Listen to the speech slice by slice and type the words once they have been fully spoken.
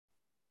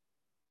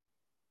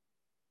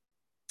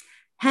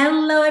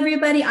Hello,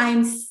 everybody.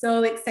 I'm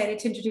so excited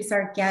to introduce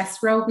our guest,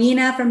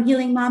 Rowena from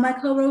Healing Mama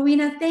Co.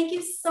 Rowena, thank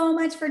you so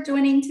much for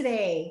joining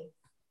today.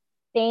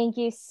 Thank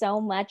you so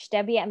much,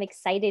 Debbie. I'm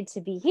excited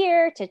to be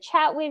here to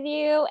chat with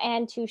you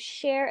and to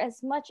share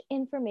as much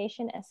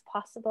information as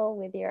possible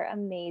with your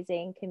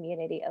amazing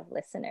community of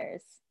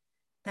listeners.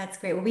 That's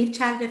great. Well, we've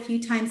chatted a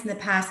few times in the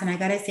past, and I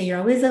got to say, you're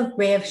always a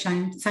ray of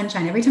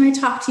sunshine. Every time I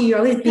talk to you, you're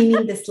always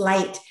beaming this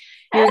light.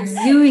 You're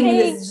exuding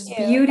Thank this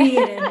you. beauty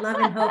and love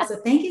and hope. So,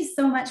 thank you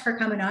so much for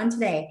coming on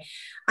today.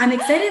 I'm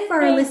excited for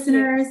our Thank you.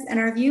 listeners and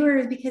our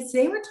viewers because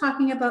today we're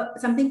talking about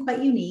something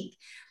quite unique,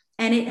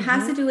 and it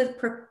has Mhm. to do with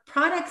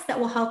products that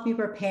will help you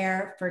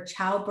prepare for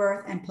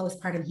childbirth and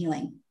postpartum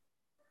healing.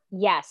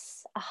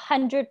 Yes,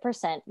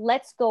 100%.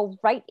 Let's go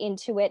right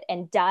into it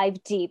and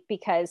dive deep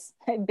because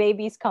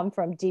babies come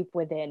from deep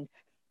within.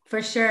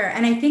 For sure.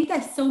 And I think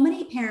that so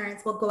many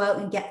parents will go out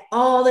and get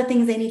all the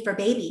things they need for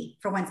baby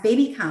for once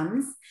baby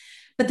comes,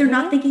 but they're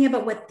not Mhm. thinking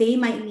about what they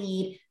might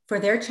need for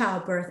their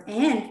childbirth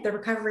and the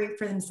recovery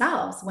for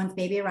themselves once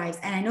baby arrives.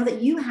 And I know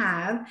that you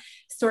have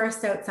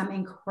sourced out some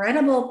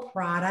incredible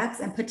products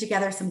and put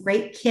together some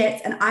great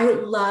kits. And I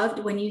loved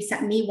when you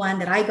sent me one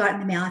that I got in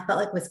the mail. I felt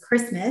like it was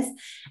Christmas,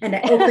 and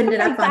I opened it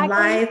up on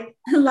Exactly.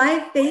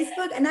 live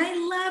Facebook. And I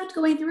loved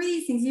going through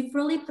these things. You've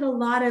really put a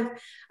lot of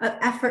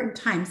effort and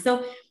time.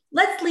 So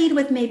let's lead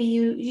with maybe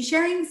you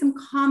sharing some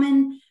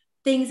common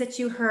things that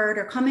you heard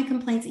or common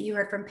complaints that you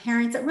heard from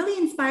parents that really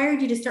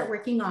inspired you to start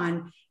working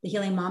on the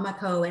Healing Mama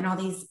Co. and all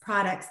these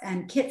products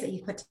and kits that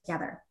you put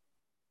together.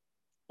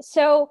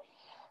 So,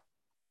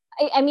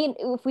 I mean,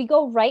 if we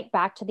go right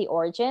back to the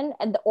origin,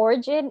 and the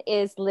origin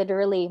is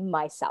literally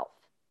myself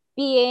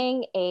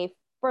being a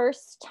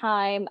first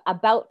time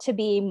about to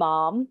be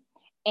mom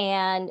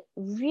and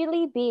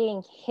really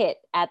being hit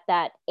at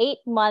that 8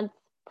 month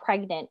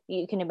pregnant,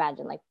 you can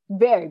imagine, like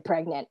very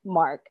pregnant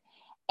mark,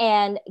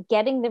 and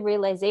getting the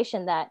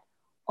realization that,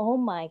 oh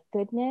my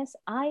goodness,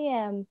 I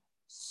am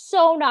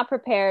so not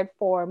prepared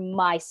for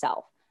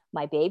myself.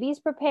 My baby's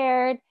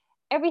prepared,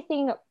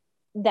 everything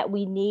that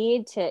we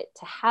need to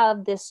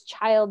have this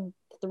child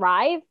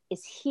thrive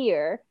is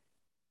here,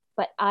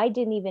 but I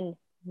didn't even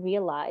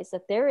realize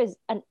that there is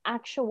an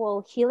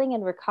actual healing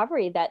and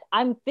recovery that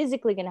I'm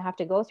physically going to have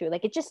to go through.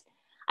 Like, it just,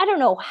 I don't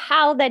know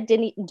how that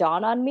didn't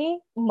dawn on me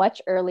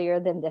much earlier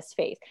than this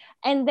phase.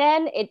 And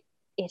then it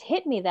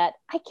hit me that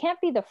I can't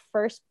be the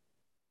first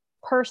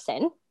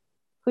person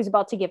who's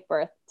about to give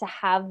birth to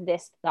have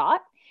this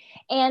thought.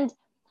 And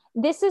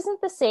this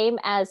isn't the same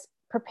as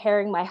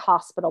preparing my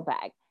hospital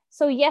bag.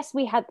 So yes,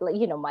 we had,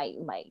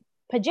 my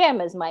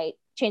pajamas, my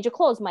change of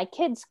clothes, my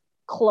kids'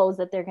 clothes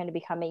that they're going to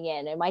be coming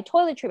in, and my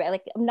toiletry bag.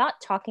 Like, I'm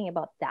not talking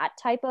about that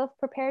type of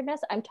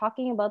preparedness. I'm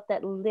talking about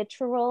that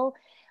literal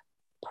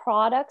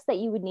products that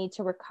you would need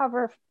to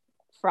recover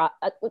from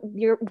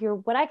your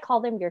what I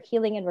call them, your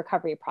healing and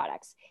recovery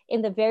products,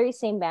 in the very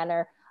same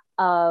manner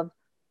of,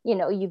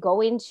 you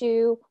go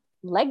into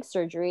leg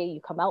surgery, you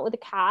come out with a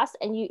cast,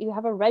 and you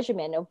have a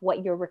regimen of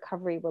what your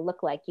recovery will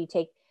look like. You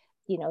take,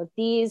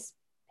 these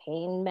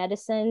pain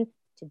medicine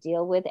to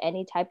deal with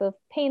any type of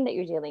pain that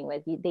you're dealing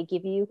with. They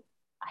give you,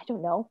 I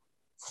don't know,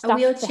 A stuff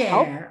to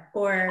help. wheelchair A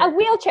or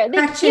wheelchair. They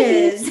give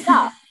you crutches.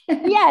 stuff.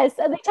 Yes,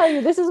 and they tell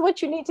you this is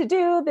what you need to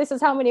do. This is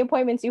how many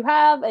appointments you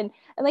have, and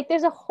like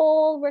there's a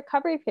whole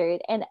recovery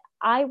period. And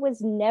I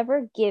was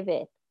never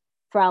given,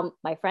 from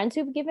my friends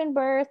who've given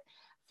birth,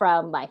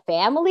 from my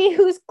family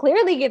who's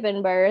clearly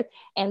given birth,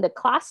 and the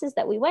classes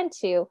that we went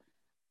to,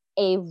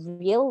 a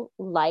real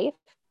life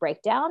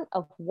breakdown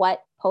of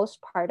what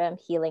postpartum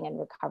healing and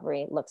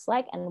recovery looks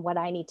like and what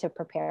I need to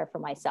prepare for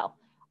myself.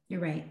 You're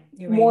right.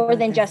 You're right More about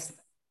than this. just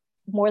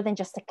more than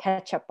just a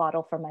ketchup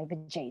bottle for my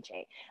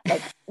JJ.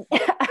 Like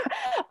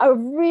a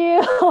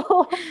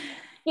real,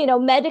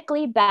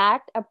 medically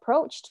backed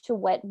approach to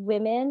what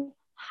women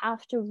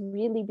have to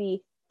really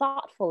be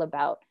thoughtful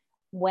about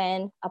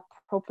when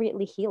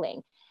appropriately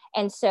healing.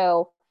 And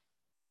so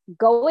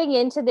going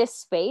into this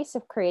space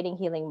of creating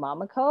Healing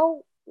Mama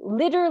Co.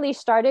 literally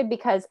started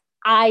because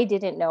I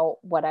didn't know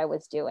what I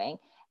was doing.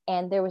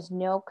 And there was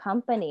no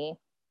company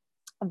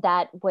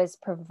that was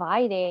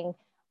providing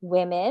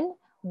women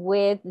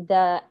with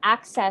the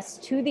access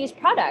to these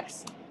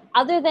products,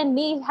 other than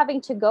me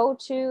having to go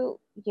to,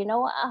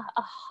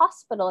 a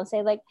hospital and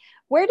say, like,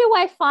 where do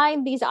I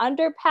find these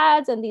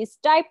underpads and these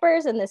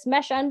diapers and this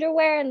mesh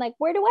underwear, and like,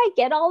 where do I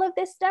get all of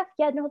this stuff?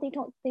 Yeah, no, they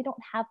don't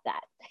have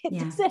that. It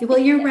Yeah. doesn't Well,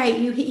 you're right.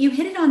 You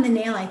hit it on the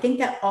nail. I think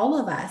that all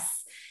of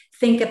us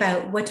think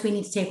about what do we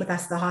need to take with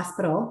us to the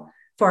hospital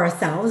for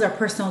ourselves, our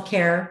personal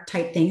care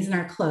type things and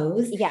our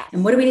clothes,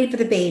 and what Yes. do we need for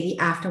the baby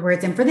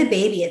afterwards. And for the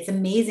baby, it's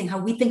amazing how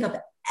we think of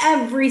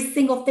every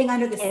single thing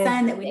under the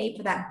sun that we need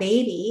for Everything. that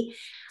baby.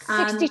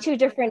 Um, 62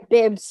 different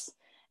bibs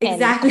and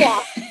exactly.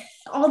 cloth,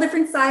 All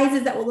different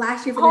sizes that will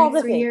last you for the all next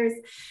the three things. years.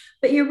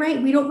 But you're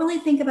right. We don't really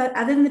think about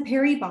other than the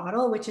Perry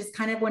bottle, which is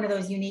kind of one of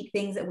those unique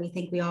things that we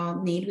think we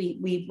all need.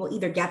 We will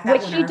either get that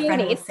when Which you our do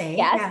friend will need. say,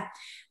 Yes. yeah.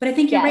 But I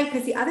think you're right Yes.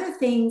 because the other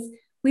things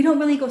we don't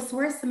really go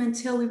source them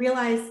until we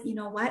realize, you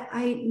know what,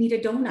 I need a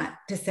donut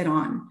to sit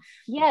on.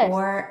 Yes,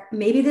 Or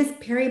maybe this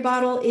Perry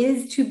bottle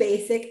is too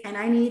basic and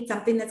I need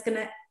something that's going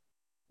to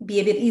be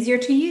a bit easier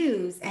to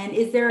use. And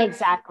is there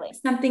exactly.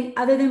 something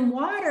other than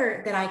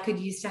water that I could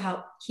use to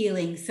help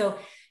healing? So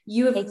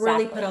you have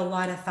really put Exactly. a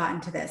lot of thought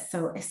into this.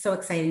 So it's so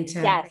exciting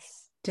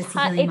Yes. to see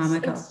Healing Mama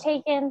It's go.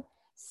 taken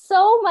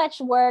so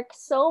much work,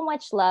 so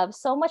much love,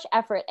 so much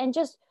effort, and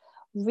just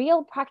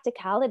real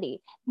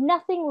practicality.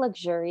 Nothing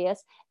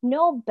luxurious,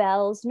 no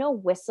bells, no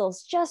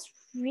whistles, just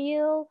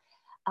real,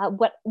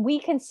 what we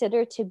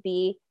consider to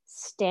be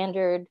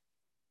standard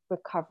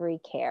recovery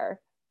care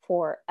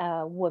for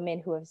a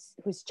woman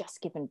who's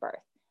just given birth.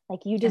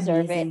 Like, you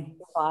deserve it, Amazing.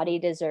 your body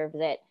deserves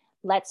it.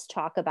 Let's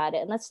talk about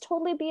it, and let's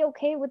totally be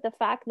okay with the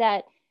fact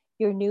that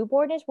your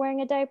newborn is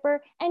wearing a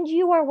diaper and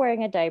you are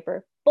wearing a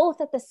diaper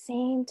both at the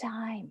same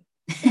time.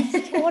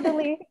 It's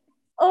totally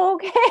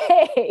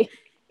okay.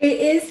 It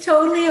is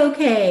totally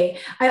okay.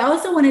 I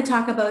also want to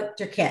talk about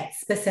your kits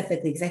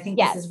specifically because I think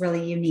this is Yes,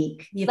 really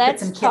unique. You've put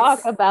let's some talk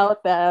kits.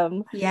 about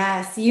them.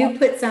 Yes, you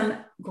put some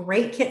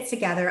great kits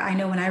together. I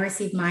know when I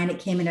received mine, it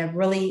came in a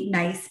really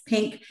nice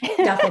pink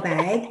duffel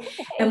bag.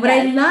 And what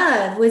I Yes.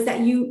 love was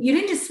that you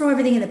didn't just throw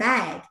everything in the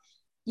bag.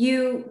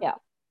 You Yeah.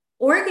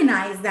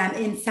 organized them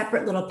in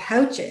separate little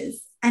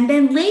pouches and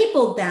then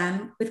labeled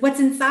them with what's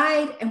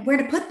inside and where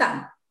to put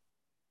them.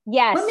 What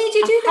Yes, made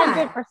you a do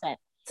hundred that? percent.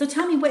 So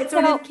tell me what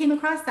sort of So came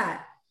across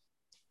that.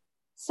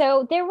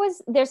 so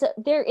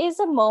there is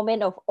a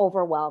moment of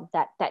overwhelm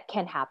that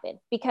can happen,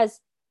 because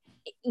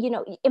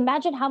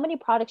imagine how many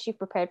products you've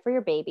prepared for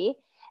your baby,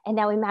 and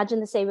now imagine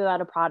the same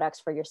amount of products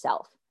for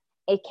yourself.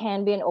 It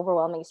can be an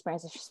overwhelming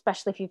experience,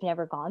 especially if you've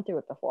never gone through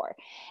it before.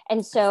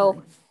 And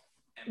so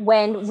Absolutely.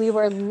 when we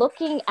were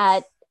looking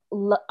at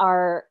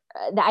our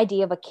the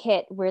idea of a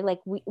kit, we're like,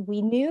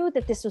 we knew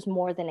that this was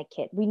more than a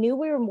kit. We knew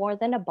we were more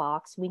than a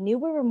box. We knew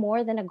we were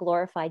more than a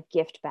glorified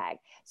gift bag.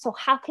 So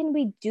how can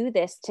we do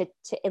this to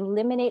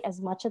eliminate as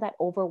much of that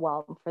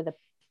overwhelm for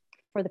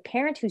the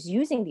parent who's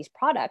using these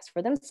products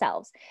for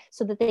themselves,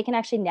 so that they can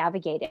actually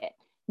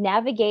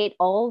navigate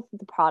all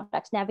the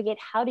products, navigate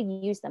how to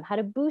use them, how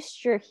to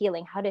boost your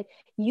healing, how to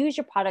use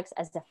your products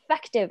as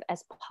effective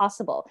as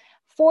possible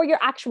for your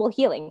actual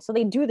healing, so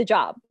they do the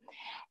job.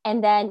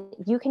 And then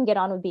you can get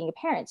on with being a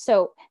parent.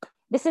 So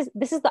this is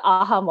the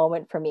aha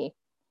moment for me.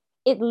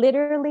 It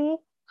literally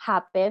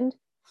happened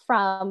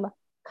from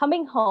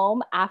coming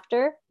home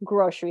after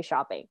grocery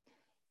shopping.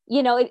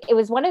 It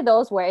was one of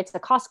those where it's a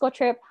Costco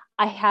trip.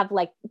 I have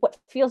like what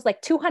feels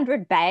like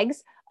 200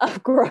 bags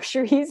of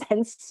groceries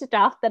and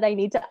stuff that I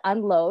need to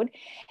unload.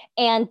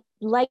 And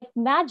like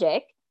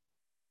magic,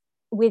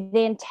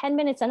 within 10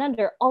 minutes and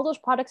under, all those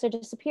products are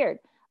disappeared,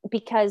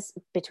 because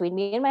between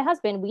me and my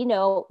husband, we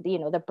know,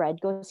 the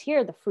bread goes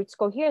here, the fruits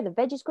go here, the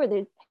veggies go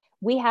there.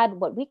 We had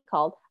what we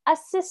called a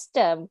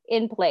system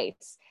in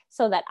place,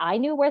 so that I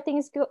knew where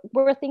things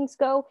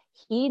go,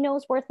 he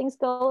knows where things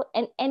go,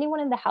 and anyone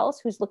in the house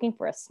who's looking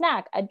for a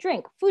snack, a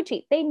drink, food to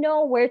eat, they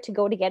know where to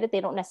go to get it.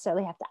 They don't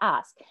necessarily have to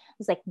ask.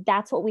 It's like,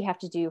 that's what we have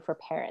to do for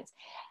parents.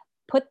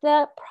 Put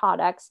the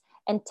products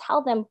and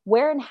tell them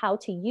where and how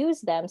to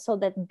use them, so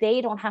that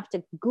they don't have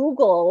to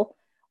Google,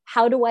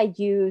 how do I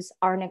use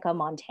Arnica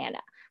Montana?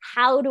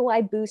 How do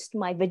I boost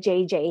my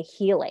vajayjay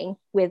healing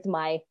with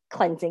my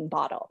cleansing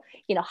bottle?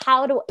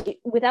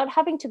 Without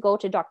having to go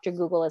to Dr.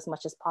 Google as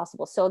much as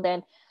possible. So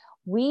then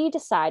we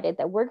decided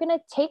that we're going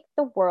to take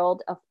the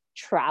world of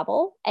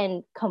travel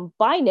and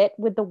combine it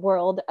with the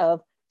world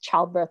of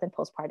childbirth and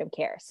postpartum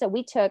care. So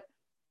we took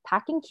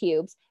packing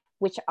cubes,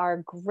 which are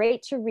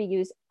great to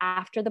reuse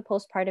after the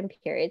postpartum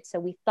period.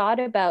 So we thought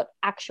about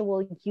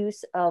actual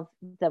use of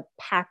the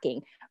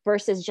packing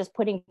versus just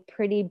putting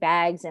pretty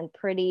bags and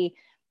pretty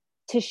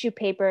tissue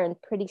paper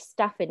and pretty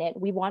stuff in it.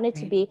 We wanted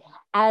to Right. be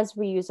as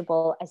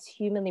reusable as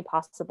humanly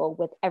possible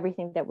with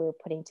everything that we were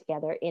putting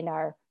together in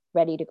our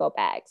ready to go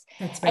bags.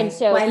 That's And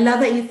right. Well, so I love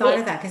that you thought it,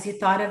 of that because you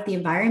thought of the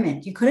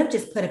environment. You could have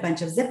just put a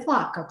bunch of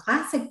Ziploc or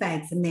plastic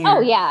bags in oh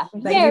there, yeah,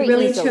 but you very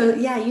really easily.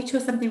 chose, yeah, you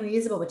chose something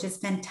reusable, which is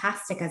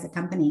fantastic as a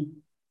company.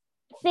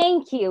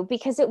 Thank you,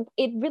 because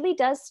it really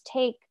does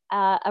take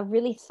a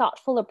really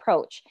thoughtful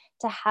approach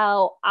to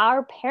how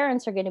our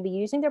parents are going to be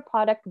using their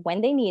product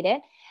when they need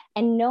it,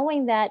 and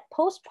knowing that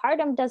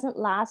postpartum doesn't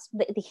last,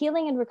 the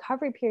healing and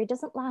recovery period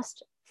doesn't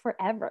last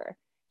forever,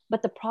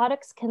 but the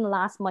products can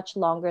last much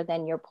longer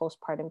than your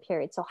postpartum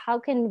period. So how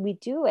can we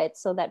do it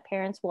so that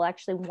parents will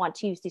actually want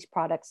to use these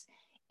products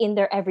in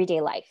their everyday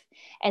life?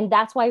 And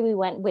that's why we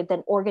went with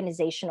an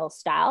organizational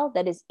style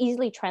that is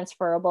easily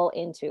transferable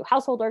into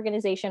household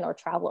organization or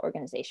travel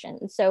organization.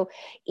 And so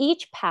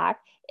each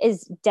pack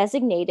is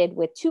designated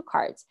with two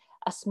cards,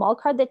 a small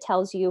card that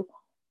tells you,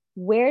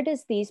 where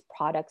does these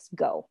products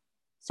go?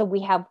 So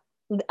we have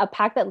a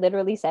pack that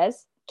literally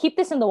says, keep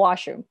this in the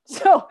washroom.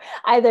 So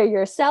either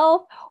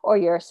yourself or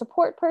your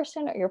support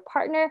person or your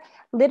partner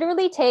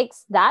literally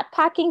takes that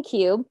packing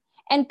cube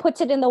and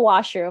puts it in the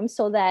washroom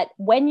so that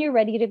when you're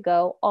ready to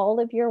go, all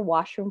of your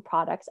washroom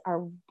products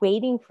are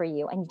waiting for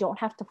you and you don't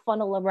have to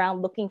funnel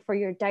around looking for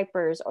your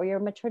diapers or your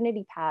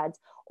maternity pads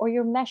or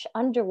your mesh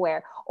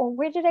underwear, or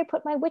where did I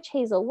put my witch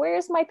hazel?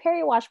 Where's my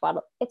peri-wash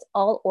bottle? It's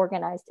all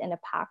organized in a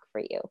pack for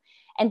you.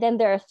 And then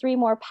there are 3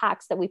 more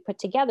packs that we put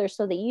together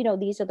so that, you know,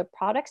 these are the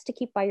products to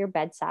keep by your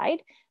bedside,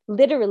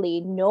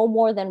 literally no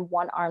more than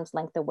 1 arm's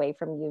length away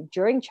from you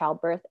during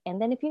childbirth. And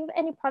then if you have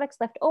any products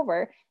left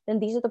over, then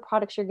these are the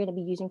products you're going to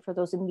be using for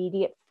those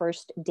immediate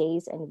first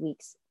days and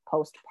weeks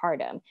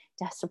postpartum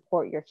to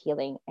support your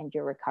healing and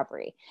your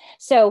recovery.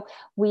 So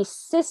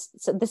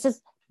so this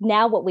is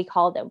now what we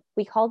call them.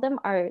 We call them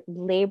our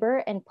labor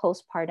and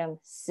postpartum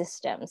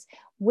systems,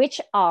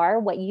 which are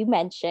what you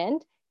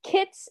mentioned,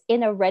 kits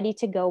in a ready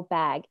to go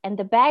bag. And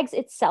the bags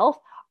itself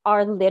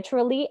are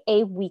literally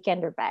a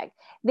weekender bag.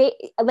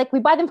 We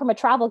buy them from a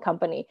travel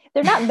company.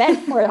 They're not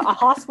meant for a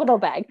hospital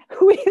bag.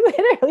 We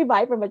literally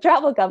buy from a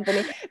travel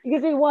company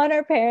because we want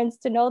our parents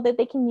to know that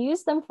they can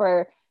use them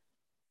for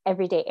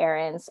everyday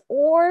errands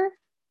or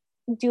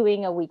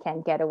doing a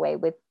weekend getaway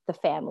with the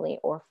family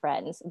or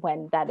friends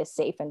when that is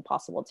safe and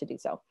possible to do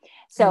so.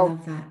 So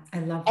I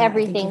love that.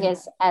 Everything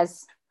is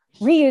as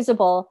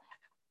reusable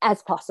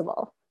as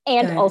possible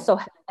and also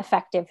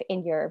effective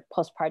in your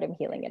postpartum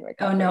healing and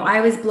recovery. Oh no,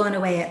 I was blown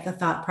away at the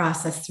thought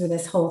process through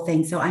this whole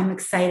thing. So I'm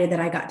excited that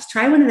I got to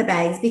try one of the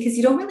bags because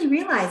you don't really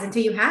realize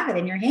until you have it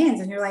in your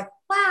hands and you're like,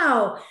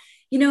 wow,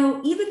 you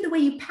know, even the way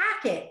you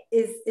pack it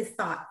is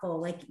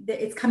thoughtful. Like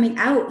it's coming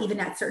out even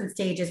at certain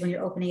stages when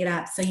you're opening it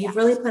up. So you've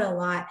really put a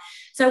lot.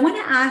 So I want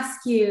to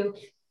ask you,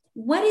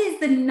 what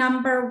is the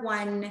number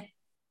one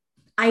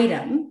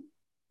item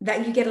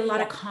that you get a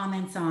lot of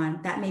comments on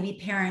that maybe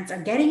parents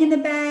are getting in the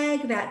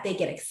bag that they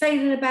get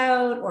excited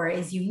about or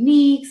is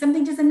unique,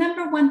 something, just a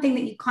number one thing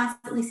that you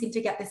constantly seem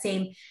to get the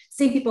same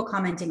people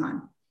commenting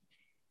on?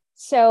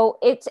 So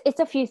it's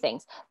a few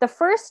things. The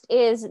first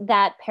is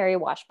that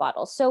peri-wash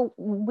bottle. So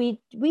we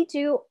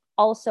do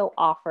also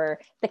offer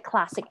the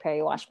classic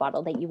peri-wash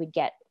bottle that you would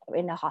get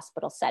in a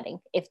hospital setting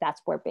if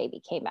that's where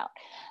baby came out.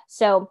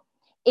 So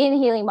in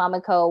Healing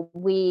Mama Co,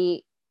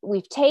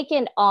 we've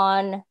taken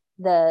on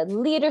the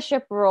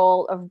leadership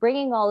role of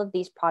bringing all of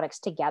these products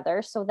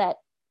together so that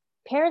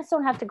parents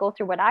don't have to go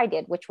through what I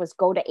did, which was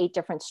go to 8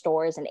 different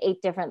stores and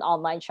 8 different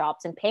online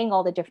shops and paying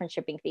all the different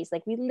shipping fees.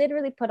 Like we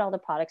literally put all the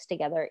products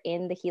together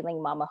in the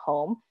Healing Mama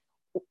home,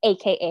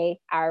 AKA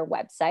our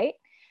website.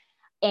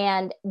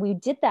 And we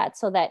did that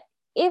so that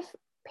if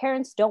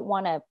parents don't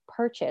want to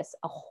purchase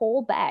a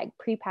whole bag,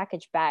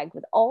 prepackaged bag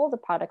with all the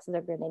products that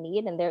they're going to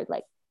need, and they're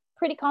like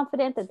pretty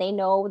confident that they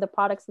know the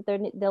products that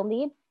they'll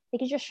need, they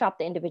can just shop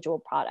the individual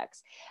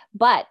products.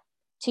 But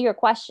to your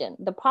question,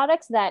 the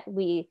products that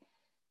we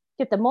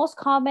get the most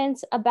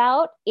comments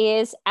about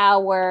is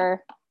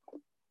our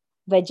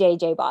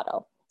vajayjay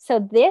bottle.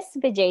 So this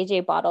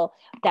vajayjay bottle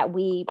that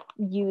we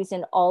use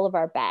in all of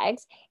our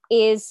bags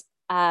is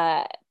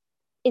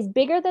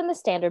bigger than the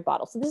standard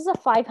bottle. So this is a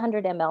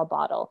 500 ml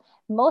bottle.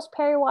 Most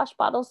peri-wash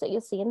bottles that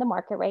you'll see in the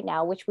market right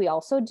now, which we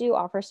also do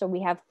offer. So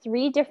we have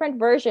 3 different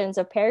versions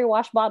of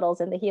peri-wash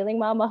bottles in the Healing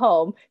Mama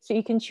home. So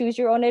you can choose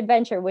your own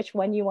adventure, which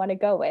one you want to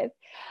go with.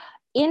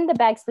 In the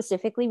bag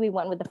specifically, we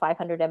went with the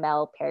 500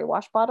 ml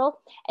peri-wash bottle,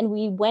 and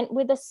we went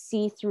with a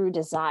see-through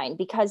design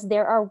because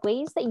there are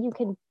ways that you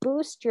can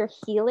boost your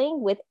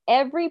healing with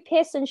every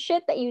piss and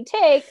shit that you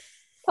take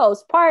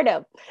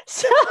postpartum.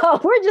 So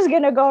we're just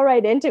going to go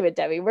right into it,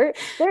 Debbie.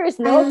 There is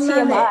no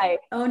TMI.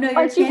 Oh no,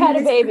 once you've had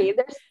a baby,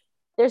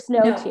 there's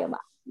no TMI.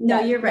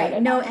 No, you're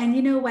right. No, and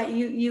you know what?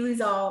 You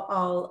lose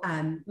all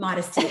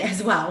modesty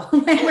as well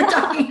when we're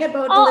talking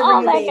about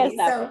delivering a baby.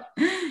 So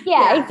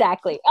yeah,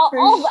 exactly.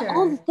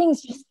 All the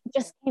things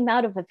just came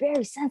out of a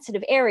very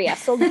sensitive area.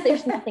 So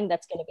there's nothing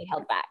that's going to be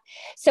held back.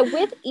 So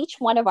with each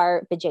one of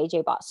our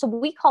vajayjay bottles, so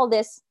we call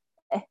this,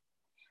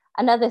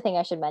 another thing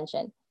I should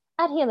mention,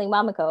 at Healing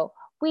Mama Co,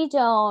 we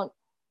don't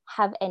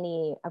have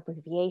any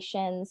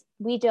abbreviations.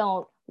 We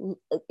don't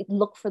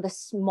look for the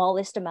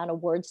smallest amount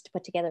of words to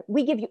put together.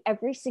 We give you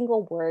every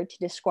single word to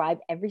describe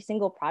every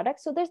single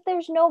product. So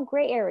there's no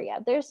gray area.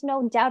 There's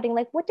no doubting,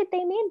 like, what did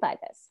they mean by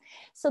this?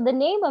 So the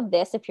name of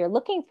this, if you're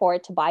looking for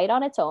it to buy it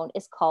on its own,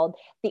 is called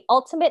the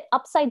Ultimate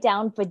Upside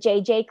Down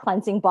Vajayjay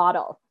Cleansing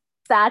Bottle.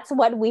 That's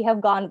what we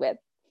have gone with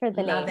for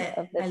the name of this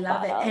bottle. I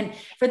love it. And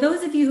for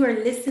those of you who are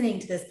listening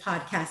to this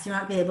podcast, you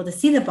might be able to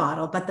see the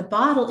bottle, but the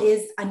bottle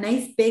is a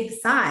nice big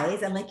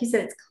size. And like you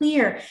said, it's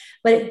clear,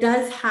 but it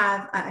does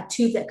have a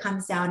tube that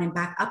comes down and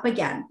back up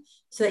again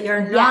so that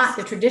you're not,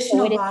 the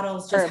traditional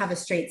bottles just have a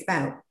straight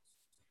spout.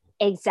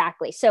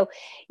 Exactly. So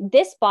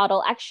this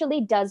bottle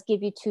actually does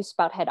give you 2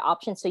 spout head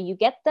options. So you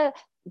get the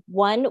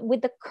one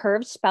with the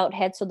curved spout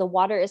head, so the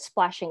water is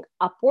splashing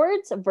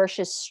upwards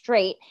versus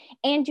straight,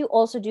 and you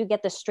also do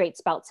get the straight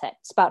spout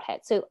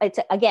head. So it's,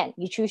 again,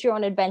 you choose your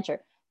own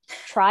adventure.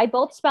 Try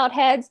both spout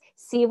heads,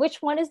 see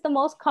which one is the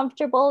most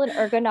comfortable and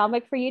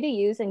ergonomic for you to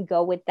use, and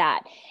go with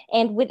that.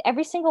 And with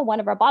every single one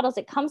of our bottles,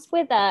 it comes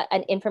with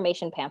an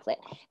information pamphlet.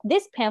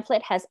 This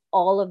pamphlet has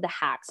all of the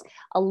hacks.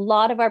 A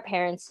lot of our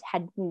parents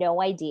had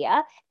no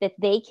idea that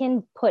they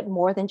can put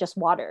more than just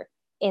water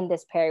in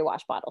this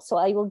peri-wash bottle. So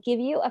I will give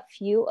you a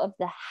few of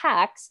the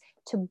hacks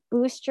to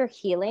boost your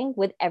healing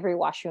with every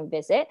washroom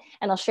visit,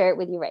 and I'll share it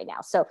with you right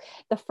now. So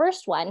the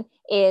first one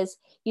is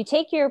you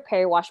take your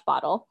peri-wash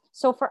bottle.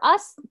 So for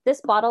us,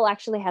 this bottle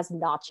actually has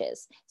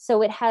notches.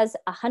 So it has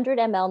 100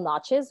 ml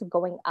notches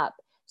going up.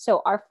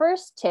 So our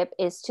first tip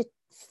is to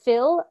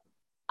fill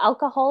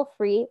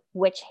alcohol-free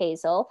witch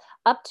hazel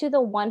up to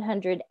the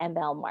 100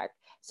 ml mark.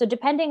 So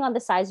depending on the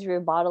size of your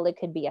bottle, it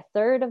could be a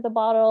third of the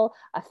bottle,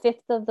 a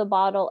fifth of the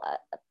bottle,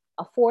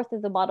 a fourth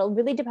of the bottle. It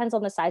really depends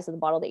on the size of the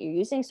bottle that you're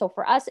using. So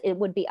for us, it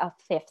would be a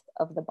fifth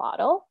of the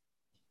bottle.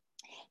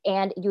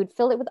 And you would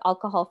fill it with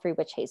alcohol-free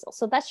witch hazel.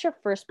 So that's your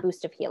first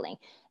boost of healing.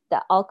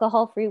 The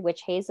alcohol-free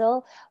witch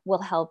hazel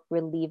will help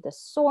relieve the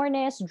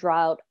soreness,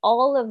 draw out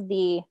all of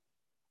the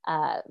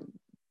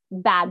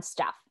bad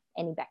stuff,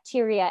 any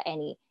bacteria,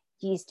 any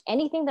yeast,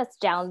 anything that's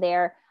down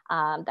there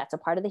that's a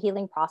part of the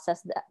healing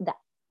process. That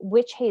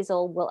witch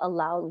hazel will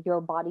allow your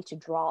body to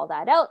draw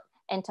that out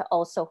and to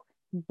also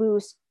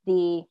boost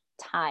the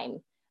time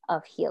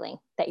of healing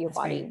that your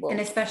body will, and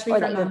especially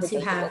for moms who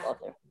have,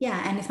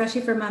 and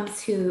especially for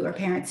moms who or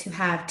parents who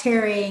have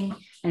tearing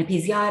and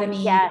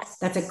episiotomy. Yes,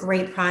 that's a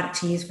great product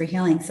to use for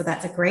healing. So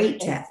that's a great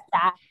tip.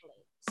 Exactly.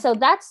 So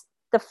that's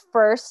the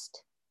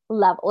first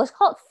level. Let's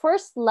call it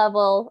first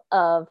level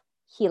of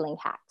healing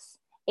hacks,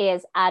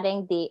 is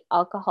adding the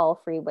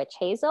alcohol-free witch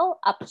hazel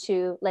up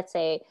to, let's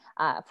say,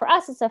 for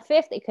us, it's a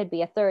fifth. It could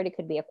be a third. It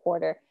could be a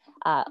quarter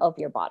of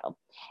your bottle.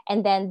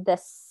 And then the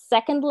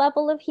second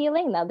level of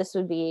healing, now this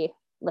would be,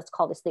 let's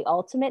call this the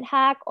ultimate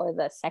hack, or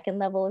the second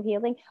level of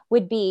healing,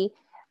 would be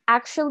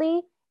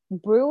actually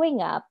brewing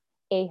up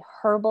a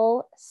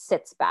herbal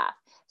sitz bath.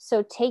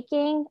 So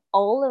taking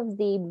all of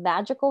the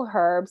magical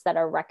herbs that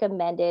are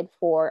recommended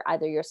for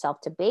either yourself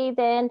to bathe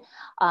in,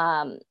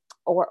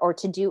 or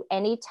to do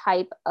any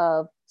type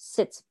of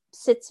sitz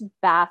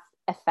bath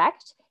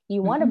effect,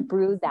 you want to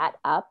brew that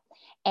up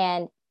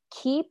and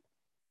keep,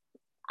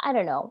 I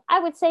don't know, I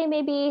would say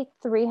maybe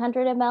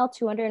 300 ml,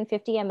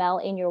 250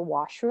 ml in your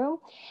washroom.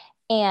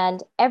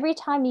 And every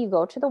time you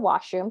go to the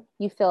washroom,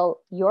 you fill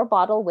your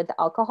bottle with the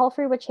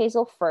alcohol-free witch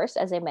hazel first,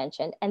 as I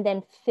mentioned, and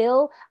then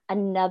fill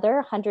another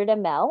 100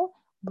 ml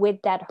with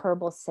that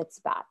herbal sitz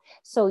bath.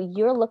 So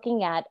you're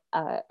looking at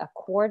a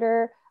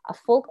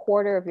full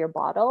quarter of your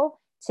bottle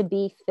to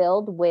be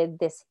filled with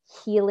this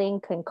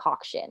healing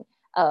concoction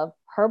of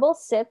herbal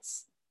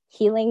sitz,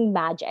 healing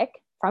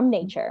magic from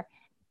nature,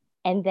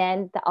 and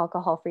then the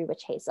alcohol-free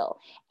witch hazel.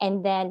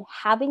 And then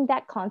having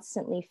that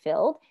constantly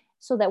filled,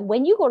 so that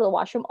when you go to the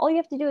washroom, all you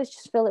have to do is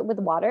just fill it with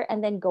water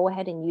and then go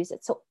ahead and use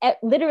it. So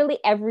literally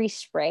every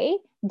spray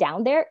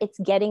down there, it's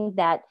getting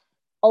that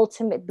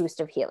ultimate boost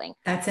of healing.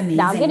 That's amazing.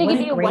 Now I'm going to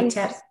give you one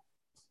tip.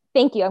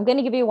 Thank you. I'm going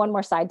to give you one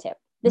more side tip.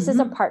 This is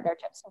a partner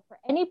tip. So for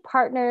any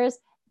partners,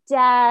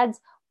 dads,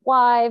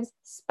 wives,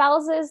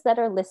 spouses that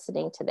are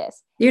listening to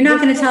this, you're not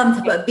going to tell them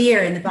to put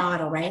beer in the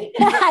bottle, right?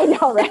 I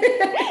know,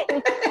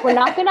 right? We're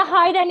not going to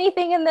hide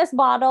anything in this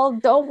bottle.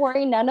 Don't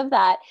worry, none of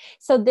that.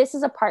 So this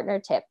is a partner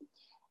tip.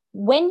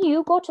 When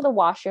you go to the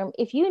washroom,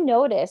 if you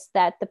notice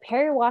that the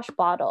peri-wash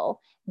bottle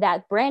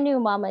that brand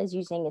new mama is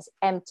using is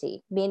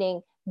empty,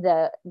 meaning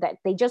that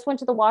they just went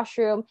to the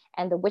washroom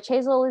and the witch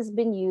hazel has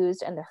been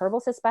used and the herbal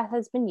sitz bath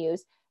has been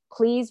used,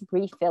 please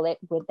refill it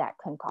with that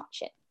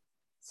concoction,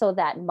 so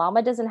that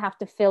mama doesn't have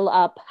to fill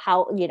up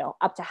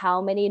up to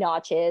how many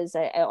notches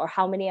or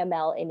how many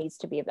ml it needs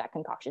to be of that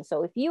concoction.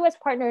 So if you as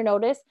partner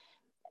notice,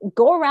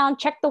 go around,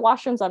 check the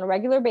washrooms on a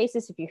regular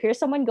basis. If you hear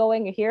someone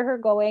going, you hear her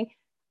going,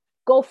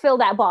 go fill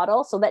that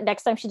bottle, so that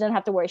next time she doesn't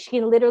have to worry. She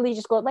can literally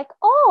just go like,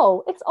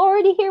 oh, it's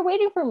already here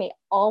waiting for me.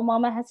 All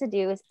mama has to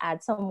do is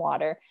add some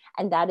water.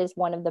 And that is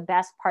one of the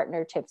best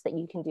partner tips that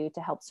you can do to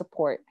help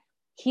support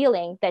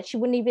healing that she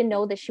wouldn't even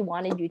know that she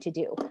wanted you to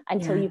do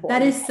until you've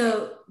that is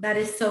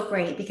so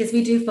great, because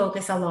we do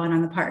focus a lot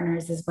on the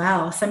partners as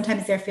well.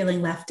 Sometimes they're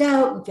feeling left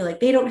out and feel like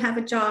they don't have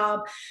a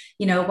job,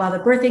 while the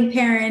birthing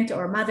parent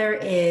or mother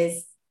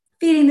is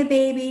feeding the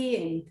baby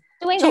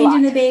and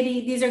changing the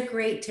baby. These are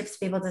great tips to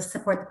be able to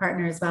support the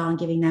partner as well and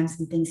giving them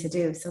some things to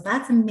do. So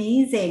that's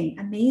amazing.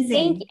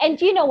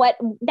 And you know what,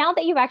 now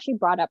that you've actually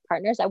brought up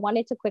partners, I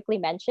wanted to quickly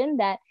mention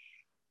that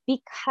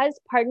because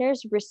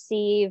partners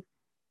receive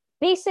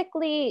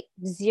basically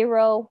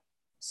zero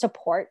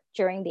support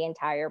during the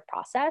entire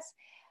process,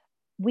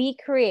 we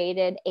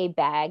created a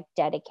bag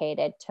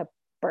dedicated to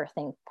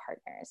birthing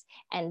partners.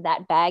 And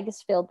that bag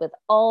is filled with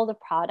all the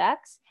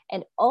products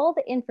and all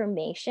the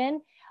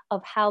information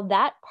of how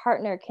that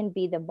partner can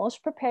be the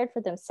most prepared for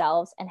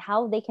themselves and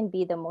how they can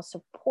be the most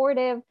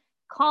supportive,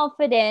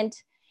 confident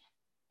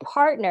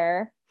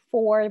partner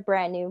for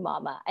brand new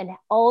mama, and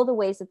all the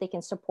ways that they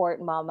can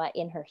support mama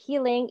in her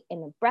healing,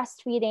 in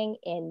breastfeeding,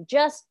 in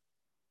just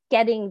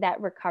getting that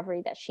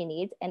recovery that she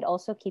needs, and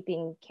also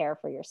keeping care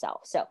for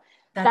yourself. So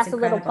That's that's a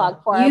little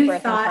incredible. plug for our You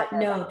birthing thought, partner.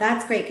 no,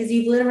 that's great because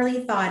you've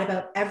literally thought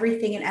about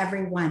everything and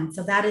everyone.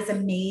 So that is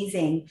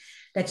amazing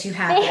that you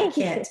have that Thank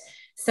you. kit.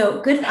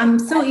 So good. I'm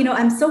so,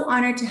 I'm so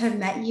honored to have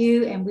met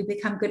you, and we've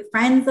become good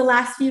friends the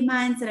last few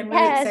months, and I'm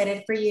really Yes.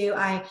 excited for you.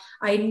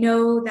 I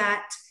know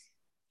that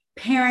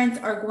parents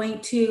are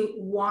going to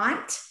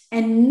want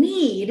and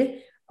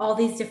need all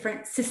these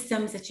different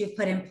systems that you've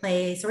put in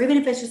place, or even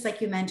if it's just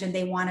like you mentioned,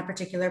 they want a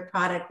particular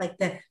product like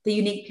the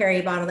unique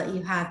Perry bottle that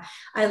you have.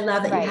 I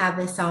love that you have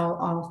this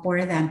all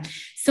for them.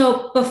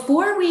 So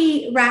before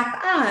we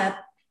wrap up,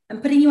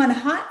 I'm putting you on the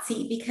hot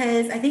seat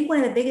because I think one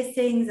of the biggest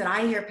things that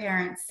I hear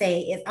parents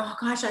say is, oh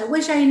gosh, I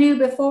wish I knew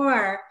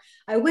before.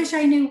 I wish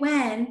I knew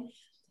when.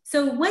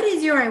 So what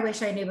is your I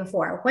wish I knew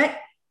before? What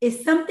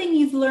is something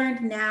you've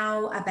learned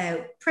now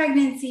about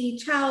pregnancy,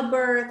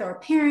 childbirth,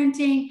 or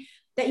parenting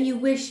that you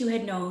wish you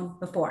had known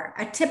before?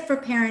 A tip for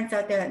parents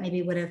out there that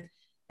maybe would have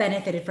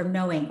benefited from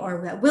knowing,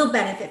 or that will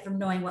benefit from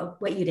knowing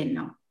what you didn't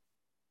know.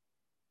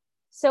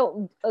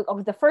 So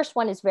the first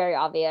one is very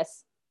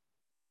obvious.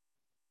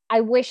 I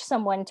wish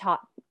someone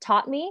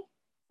taught me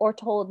or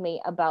told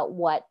me about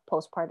what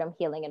postpartum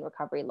healing and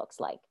recovery looks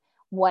like,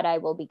 what I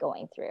will be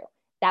going through.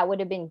 That would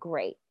have been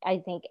great. I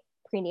think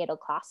prenatal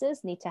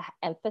classes need to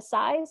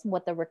emphasize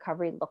what the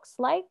recovery looks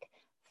like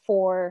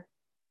for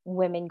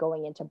women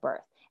going into birth.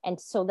 And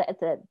so that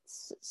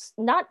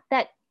not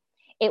that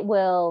it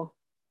will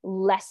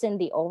lessen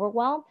the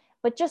overwhelm,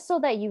 but just so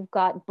that you've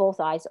got both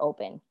eyes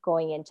open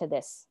going into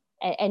this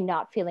and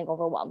not feeling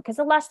overwhelmed. Because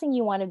the last thing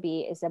you want to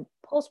be is a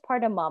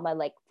postpartum mama,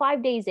 like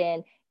 5 days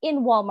in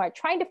Walmart,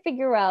 trying to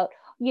figure out,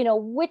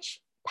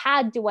 which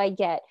pad do I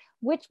get?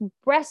 Which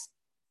breast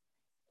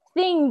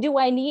thing do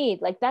I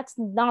need? Like, that's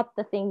not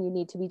the thing you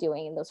need to be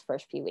doing in those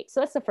first few weeks.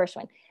 So that's the first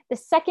one. The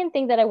second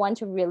thing that I want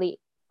to really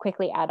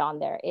quickly add on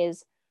there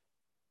is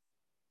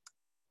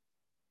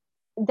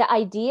the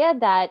idea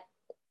that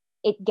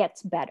it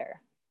gets better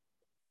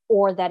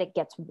or that it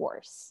gets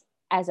worse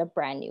as a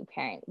brand new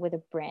parent with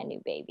a brand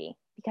new baby,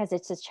 because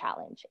it's a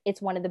challenge.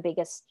 It's one of the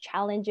biggest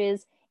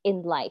challenges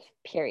in life,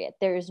 period.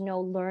 There is no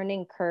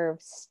learning curve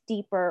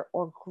steeper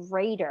or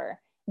greater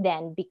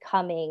than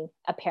becoming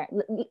a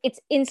parent. It's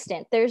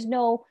instant. There's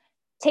no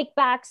take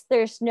backs.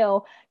 There's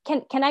no,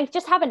 can I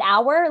just have an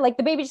hour? Like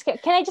the baby can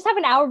I just have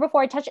an hour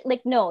before I touch it?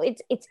 Like, no,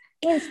 it's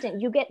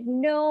instant. You get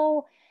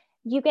nothing.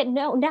 You get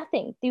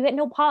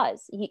no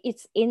pause.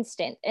 It's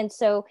instant. And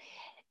so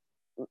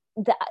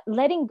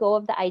letting go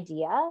of the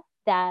idea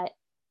that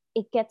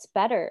it gets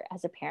better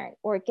as a parent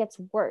or it gets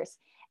worse,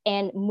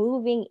 and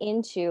moving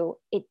into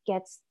it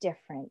gets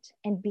different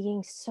and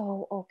being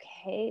so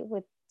okay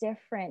with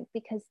different,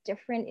 because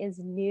different is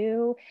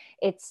new,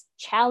 it's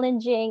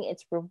challenging,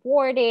 it's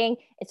rewarding,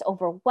 it's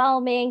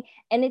overwhelming,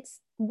 and it's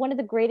one of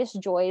the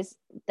greatest joys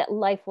that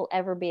life will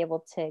ever be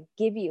able to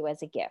give you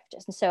as a gift.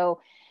 And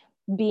so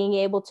being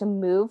able to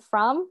move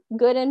from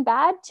good and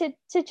bad to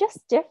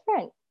just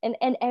different,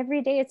 and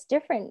every day it's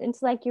different.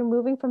 It's like you're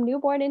moving from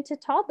newborn into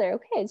toddler.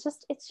 Okay, it's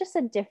just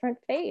a different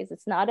phase.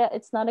 It's not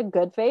a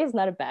good phase,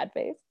 not a bad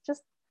phase.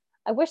 Just,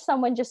 I wish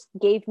someone just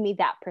gave me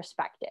that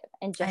perspective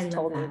and just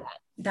told me that.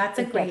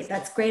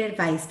 That's great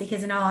advice,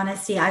 because in all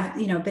honesty, I've,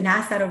 been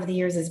asked that over the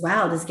years as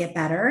well. Does it get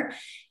better?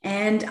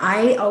 And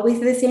I always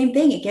say the same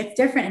thing. It gets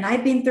different. And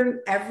I've been through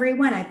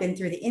everyone. I've been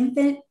through the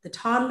infant, the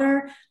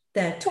toddler,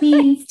 the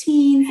tweens,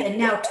 teens, and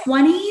now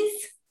 20s.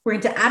 We're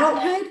into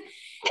adulthood.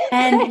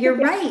 And you're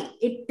right.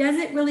 It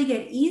doesn't really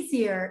get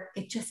easier.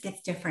 It just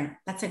gets different.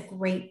 That's a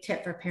great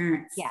tip for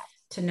parents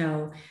to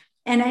know.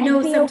 And I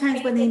know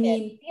sometimes when they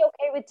mean be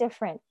okay with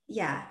different.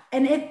 Yeah.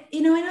 And I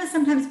know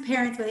sometimes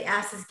parents, when they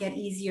ask us get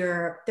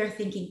easier, they're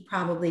thinking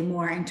probably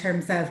more in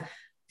terms of,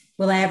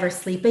 will I ever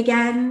sleep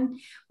again?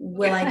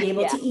 Will I be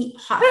able to eat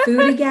hot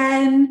food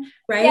again?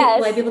 Right? Yes,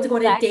 will I be able to go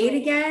on a date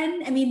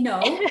again? I mean,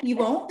 no, you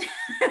won't.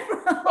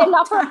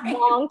 Not for a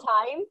long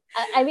time.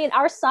 I mean,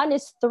 our son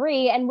is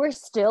 3 and we're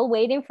still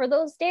waiting for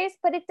those days,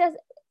 but it's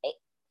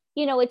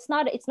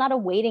not a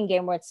waiting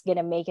game where it's going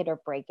to make it or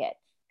break it,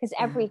 because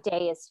every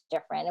day is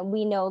different. And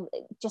we know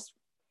just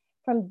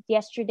from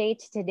yesterday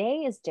to today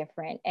is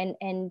different.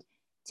 And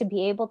to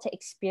be able to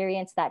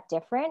experience that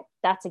different,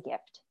 that's a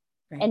gift.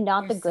 Right. And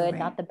not the good,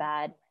 not the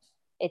bad.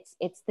 It's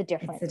the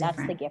different. That's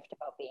the gift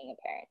about being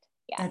a parent.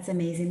 Yeah. That's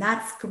amazing.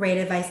 That's great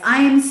advice.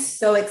 I am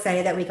so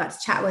excited that we got to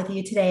chat with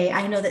you today.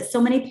 I know that so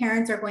many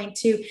parents are going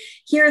to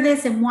hear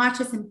this and watch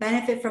this and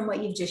benefit from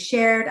what you've just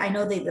shared. I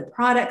know that the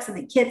products and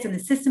the kits and the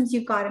systems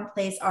you've got in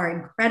place are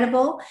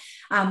incredible.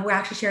 We're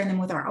actually sharing them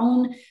with our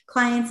own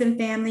clients and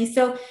families.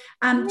 So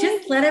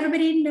just let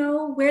everybody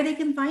know where they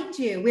can find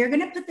you. We're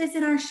going to put this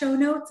in our show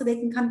notes so they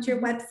can come to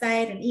your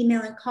website and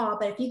email and call.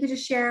 But if you could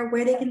just share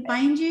where they can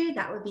find you,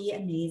 that would be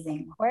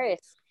amazing. Of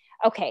course.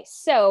 Okay,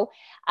 so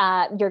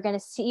you're gonna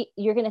see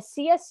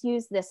us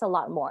use this a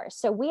lot more.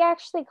 So we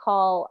actually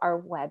call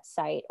our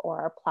website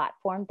or our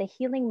platform the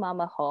Healing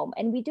Mama Home,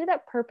 and we do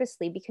that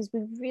purposely because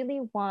we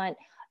really want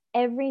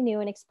every new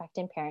and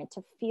expectant parent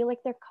to feel like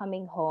they're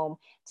coming home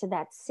to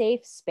that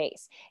safe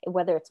space,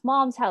 whether it's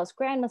mom's house,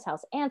 grandma's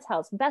house, aunt's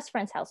house, best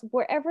friend's house,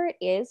 wherever it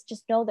is.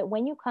 Just know that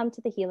when you come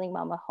to the Healing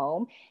Mama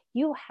home,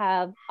 you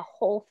have a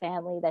whole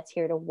family that's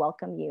here to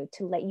welcome you,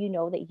 to let you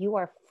know that you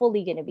are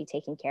fully going to be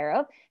taken care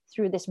of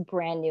through this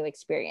brand new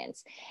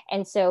experience.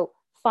 And so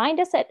find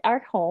us at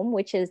our home,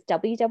 which is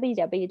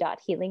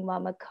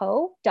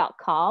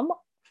www.healingmamaco.com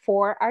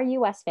for our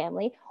US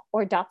family,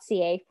 or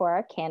 .ca for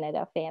our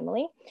Canada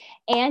family.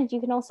 And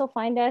you can also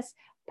find us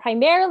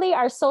primarily,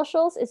 our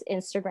socials is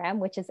Instagram,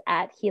 which is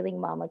at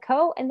Healing Mama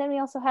Co. And then we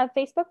also have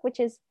Facebook, which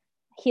is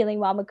Healing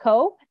Mama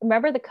Co.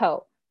 Remember the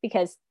co,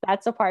 because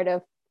that's a part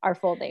of our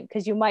full name,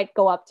 because you might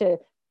go up to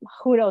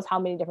who knows how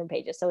many different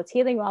pages. So it's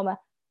Healing Mama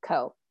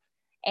Co.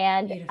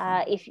 And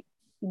if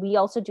we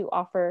also do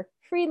offer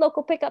free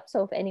local pickup.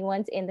 So if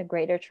anyone's in the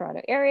Greater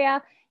Toronto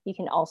area, you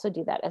can also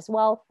do that as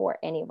well for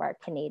any of our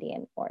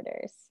Canadian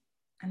orders.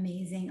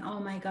 Amazing. Oh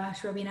my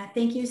gosh, Rowena,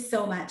 thank you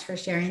so much for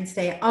sharing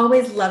today. I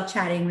always love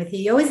chatting with you.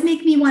 You always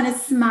make me want to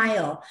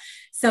smile.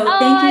 So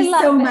thank you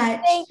so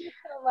much. Thank you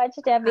so much,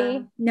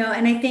 Debbie. No,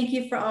 and I thank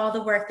you for all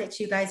the work that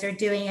you guys are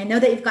doing. I know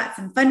that you've got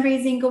some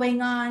fundraising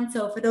going on.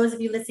 So for those of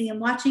you listening and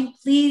watching,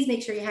 please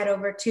make sure you head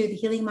over to the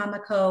Healing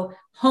Mama Co.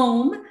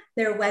 home,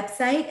 their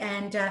website,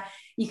 and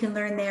you can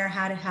learn there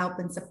how to help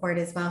and support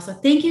as well. So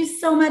thank you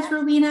so much,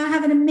 Rowena.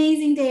 Have an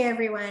amazing day,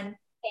 everyone.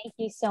 Thank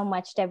you so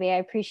much, Debbie. I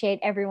appreciate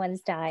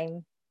everyone's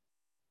time.